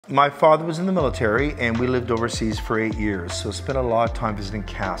My father was in the military and we lived overseas for 8 years, so spent a lot of time visiting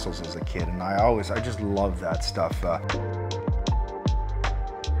castles as a kid, and I just love that stuff.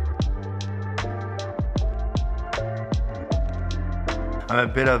 I'm a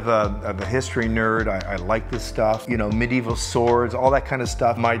bit of a history nerd. I like this stuff, you know, medieval swords, all that kind of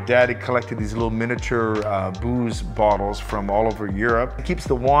stuff. My dad had collected these little miniature booze bottles from all over Europe. It keeps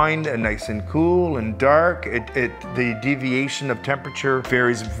the wine nice and cool and dark. The deviation of temperature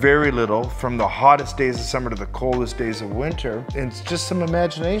varies very little from the hottest days of summer to the coldest days of winter. And it's just some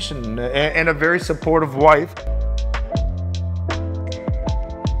imagination and a very supportive wife.